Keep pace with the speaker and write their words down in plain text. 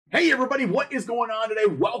Hey everybody, what is going on today?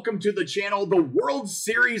 Welcome to the channel. The World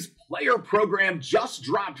Series player program just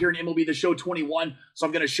dropped here in MLB The Show 21. So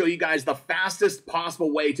I'm going to show you guys the fastest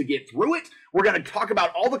possible way to get through it. We're going to talk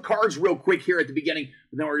about all the cards real quick here at the beginning,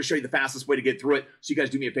 but then we're going to show you the fastest way to get through it. So you guys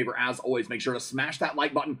do me a favor, as always, make sure to smash that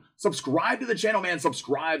like button. Subscribe to the channel, man.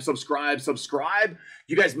 Subscribe.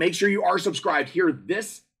 You guys make sure you are subscribed here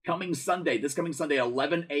this coming Sunday,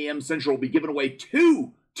 11 a.m. Central. We'll be giving away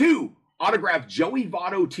two autographed Joey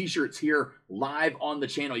Votto t-shirts here live on the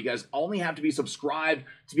channel. You guys only have to be subscribed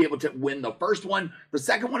to be able to win the first one. The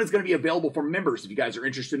second one is going to be available for members. If you guys are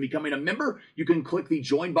interested in becoming a member, you can click the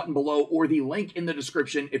join button below or the link in the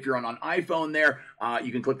description. If you're on an iPhone there,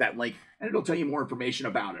 you can click that link and it'll tell you more information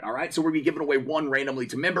about it. All right, so we'll be giving away one randomly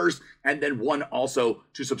to members and then one also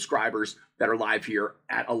to subscribers that are live here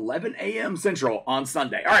at 11 a.m. Central on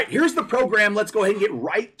Sunday. All right, here's the program. Let's go ahead and get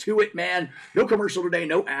right to it, man. No commercial today,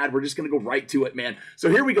 no ad. We're just going to go right to it, man. So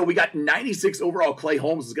here we go. We got 96 overall. Clay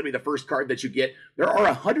Holmes is going to be the first card that you get. There are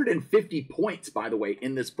 150 points, by the way,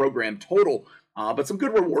 in this program total. But some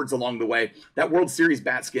good rewards along the way. That World Series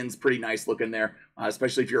bat skin's pretty nice looking there,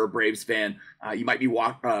 especially if you're a Braves fan. You might be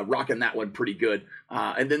rocking that one pretty good.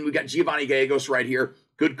 And then we got Giovanni Gallegos right here.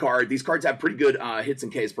 Good card. These cards have pretty good hits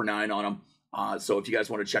and Ks per 9 on them. So if you guys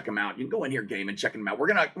want to check them out, you can go in here, game, and check them out.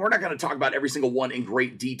 We're not gonna talk about every single one in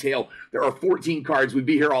great detail. There are 14 cards. We'd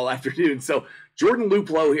be here all afternoon. So Jordan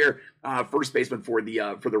Luplow here, first baseman for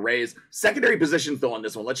the Rays. Secondary positions though on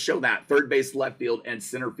this one. Let's show that: third base, left field, and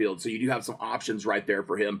center field. So you do have some options right there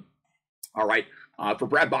for him. All right. For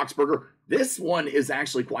Brad Boxberger, this one is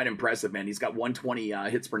actually quite impressive, man. He's got 120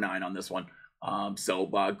 hits per 9 on this one.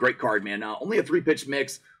 Great card, man. Only a 3-pitch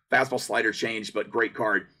mix, fastball, slider, change, but great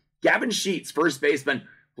card. Gavin Sheets, first baseman.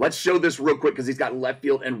 Let's show this real quick because he's got left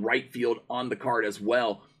field and right field on the card as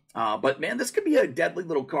well. But man, this could be a deadly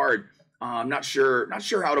little card. I'm not sure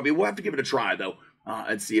how it'll be. We'll have to give it a try though,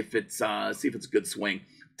 and see if it's a good swing.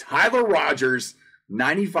 Tyler Rogers,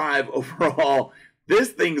 95 overall.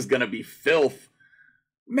 This thing's gonna be filth,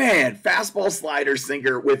 man. Fastball, slider,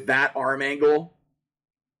 sinker with that arm angle.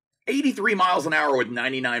 83 miles an hour with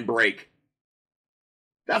 99 break.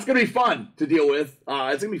 That's going to be fun to deal with. It's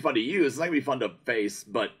going to be fun to use. It's not going to be fun to face,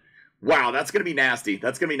 but wow, that's going to be nasty.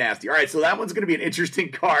 That's going to be nasty. All right, so that one's going to be an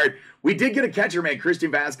interesting card. We did get a catcher, man,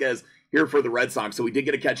 Christian Vasquez here for the Red Sox. So we did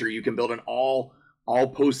get a catcher. You can build an all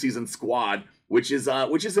postseason squad, which is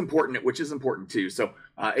important too. So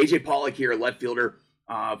AJ Pollock here, left fielder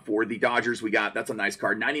for the Dodgers. That's a nice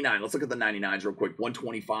card. 99. Let's look at the 99s real quick.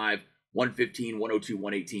 125, 115, 102,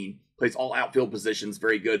 118. Plays all outfield positions.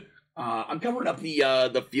 Very good. I'm covering up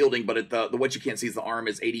the fielding, but the what you can't see is the arm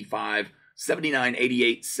is 85, 79,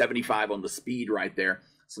 88, 75 on the speed right there.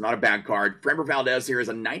 So not a bad card. Framber Valdez here is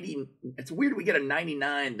a 90. It's weird we get a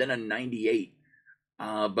 99, then a 98.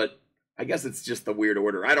 But I guess it's just the weird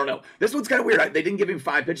order. I don't know. This one's kind of weird. They didn't give him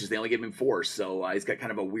 5 pitches. They only gave him 4. So he's got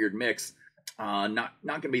kind of a weird mix. Not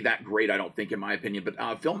going to be that great, I don't think, in my opinion.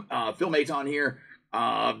 But Phil Maton here.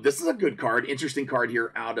 This is a good card. Interesting card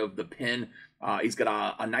here out of the pen. He's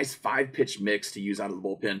got a nice 5-pitch mix to use out of the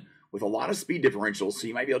bullpen with a lot of speed differentials, so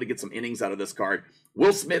you might be able to get some innings out of this card.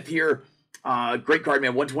 Will Smith here, great card,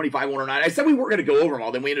 man, 125, 109. I said we weren't going to go over them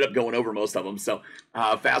all, then we ended up going over most of them. So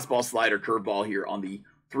fastball, slider, curveball here on the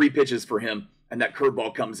 3 pitches for him, and that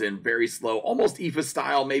curveball comes in very slow, almost EFA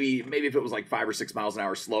style, maybe if it was like 5 or 6 miles an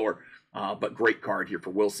hour slower, but great card here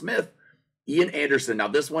for Will Smith. Ian Anderson. Now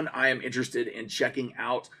this one I am interested in checking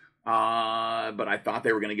out. But I thought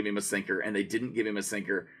they were going to give him a sinker, and they didn't give him a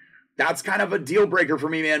sinker. That's kind of a deal breaker for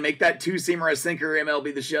me, man. Make that 2-seamer a sinker,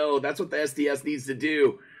 MLB The Show. That's what the SDS needs to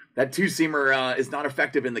do. That 2-seamer is not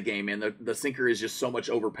effective in the game, man. The sinker is just so much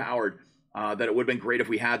overpowered that it would have been great if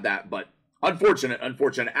we had that. But unfortunate.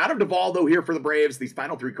 Adam Duvall, though, here for the Braves. These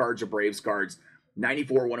final 3 cards are Braves cards.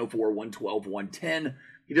 94, 104, 112, 110.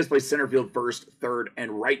 He just plays center field, first, third,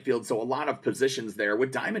 and right field. So a lot of positions there.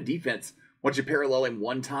 With diamond defense, once you parallel him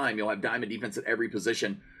one time, you'll have diamond defense at every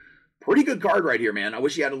position. Pretty good card right here, man. I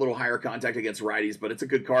wish he had a little higher contact against righties, but it's a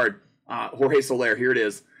good card. Jorge Soler, here it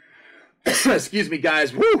is. Excuse me,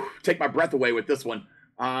 guys. Woo! Take my breath away with this one.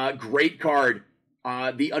 Great card.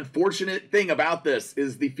 The unfortunate thing about this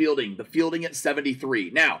is the fielding. The fielding at 73.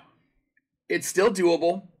 Now, it's still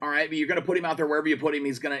doable, all right? But you're going to put him out there wherever you put him.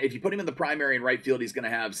 He's going to, if you put him in the primary and right field, he's going to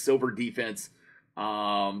have silver defense.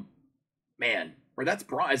 Man. Or that's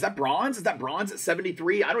bronze. Is that bronze? Is that bronze at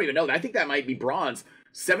 73? I don't even know. I think that might be bronze.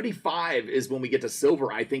 75 is when we get to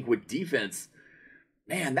silver, I think, with defense.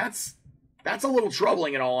 Man, that's a little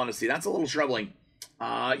troubling in all honesty. That's a little troubling.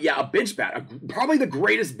 Yeah, a bench bat. Probably the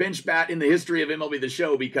greatest bench bat in the history of MLB The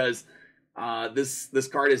Show, because This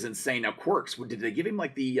card is insane. Now quirks, did they give him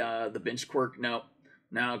like the bench quirk? No,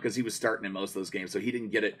 because he was starting in most of those games, so he didn't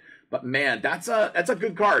get it. But man, that's a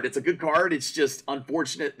good card. It's a good card. It's just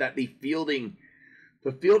unfortunate that the fielding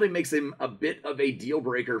makes him a bit of a deal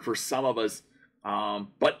breaker for some of us.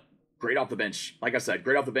 But great off the bench. Like I said,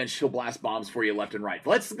 great off the bench. He'll blast bombs for you left and right.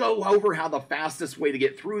 Let's go over how the fastest way to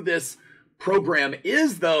get through this program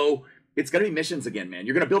is, though. It's going to be missions again, man.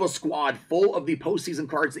 You're going to build a squad full of the postseason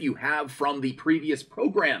cards that you have from the previous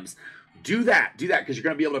programs. Do that, because you're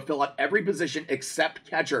going to be able to fill out every position except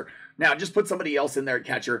catcher. Now, just put somebody else in there at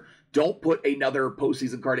catcher. Don't put another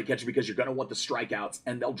postseason card at catcher because you're going to want the strikeouts,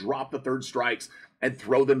 and they'll drop the third strikes and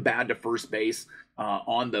throw them bad to first base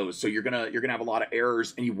on those. So you're gonna have a lot of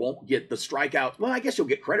errors, and you won't get the strikeouts. Well, I guess you'll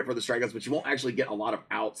get credit for the strikeouts, but you won't actually get a lot of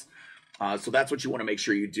outs. So that's what you want to make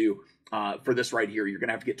sure you do for this right here. You're going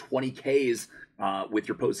to have to get 20 Ks with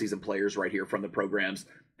your postseason players right here from the programs.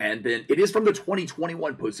 And then it is from the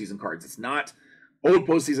 2021 postseason cards. It's not old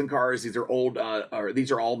postseason cards. These are old, or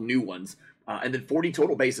these are all new ones. And then 40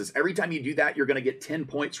 total bases. Every time you do that, you're going to get 10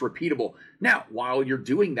 points repeatable. Now, while you're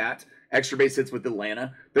doing that, extra base hits with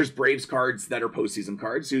Atlanta. There's Braves cards that are postseason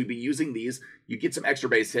cards. So you'd be using these. You get some extra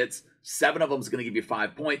base hits. 7 of them is going to give you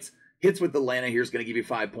 5 points. Hits with Atlanta here is going to give you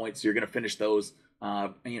 5 points. So you're going to finish those,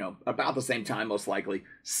 about the same time, most likely.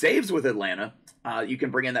 Saves with Atlanta. You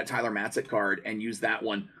can bring in that Tyler Matzik card and use that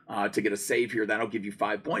one to get a save here. That'll give you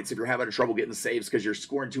 5 points. If you're having trouble getting the saves because you're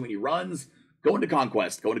scoring too many runs, go into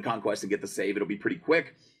Conquest. Go into Conquest and get the save. It'll be pretty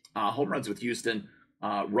quick. Home runs with Houston,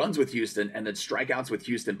 runs with Houston, and then strikeouts with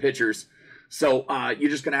Houston pitchers. So you're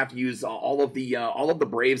just going to have to use all of the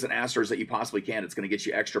Braves and Astros that you possibly can. It's going to get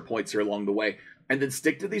you extra points here along the way. And then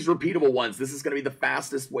stick to these repeatable ones. This is going to be the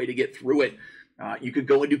fastest way to get through it. You could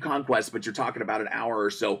go and do Conquest, but you're talking about an hour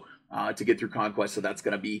or so to get through Conquest. So that's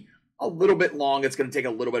going to be a little bit long. It's going to take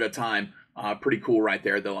a little bit of time. Pretty cool right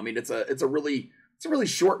there, though. I mean, it's a really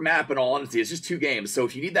short map in all honesty. It's just 2 games. So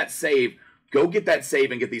if you need that save, go get that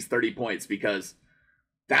save and get these 30 points because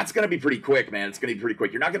that's going to be pretty quick, man. It's going to be pretty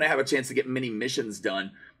quick. You're not going to have a chance to get many missions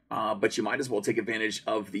done, but you might as well take advantage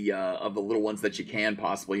of the little ones that you can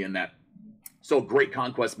possibly in that. So great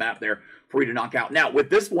Conquest map there for you to knock out. Now,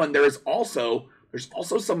 with this one, there's also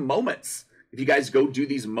some moments. If you guys go do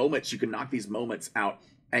these moments, you can knock these moments out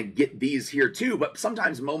and get these here too. But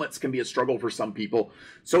sometimes moments can be a struggle for some people.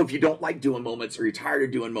 So if you don't like doing moments or you're tired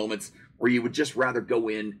of doing moments, or you would just rather go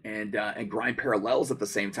in and grind parallels at the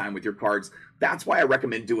same time with your cards, that's why I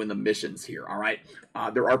recommend doing the missions here, all right?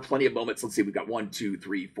 There are plenty of moments. Let's see, we've got 1, 2,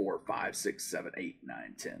 3, 4, 5, 6, 7, 8, 9,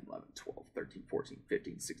 10, 11, 12, 13, 14,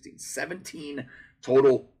 15, 16, 17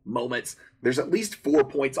 total moments. There's at least 4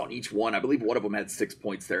 points on each one. I believe one of them had 6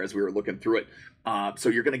 points there as we were looking through it. So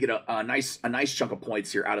you're going to get a nice chunk of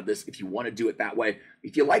points here out of this if you want to do it that way.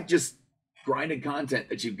 If you like just grinding content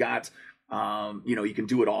that you've got, you can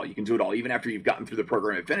do it all. You can do it all. Even after you've gotten through the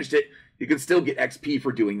program and finished it, you can still get XP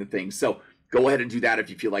for doing the thing. So go ahead and do that if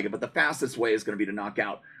you feel like it. But the fastest way is going to be to knock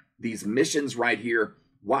out these missions right here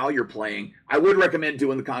while you're playing. I would recommend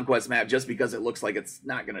doing the Conquest map just because it looks like it's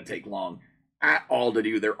not going to take long at all to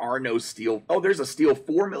do. There are no Steel. Oh, there's a Steel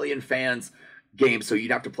 4 million fans game. So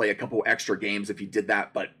you'd have to play a couple extra games if you did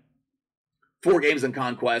that. But 4 games in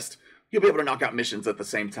Conquest, you'll be able to knock out missions at the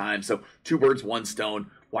same time. So 2 birds, 1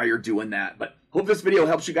 stone while you're doing that. But hope this video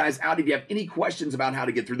helps you guys out. If you have any questions about how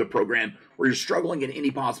to get through the program or you're struggling in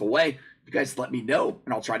any possible way, you guys let me know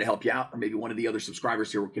and I'll try to help you out. Or maybe one of the other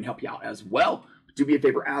subscribers here can help you out as well. But do me a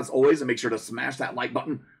favor as always and make sure to smash that like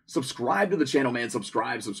button. Subscribe to the channel, man.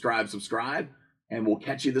 Subscribe. And we'll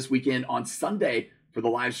catch you this weekend on Sunday for the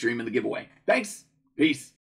live stream and the giveaway. Thanks. Peace.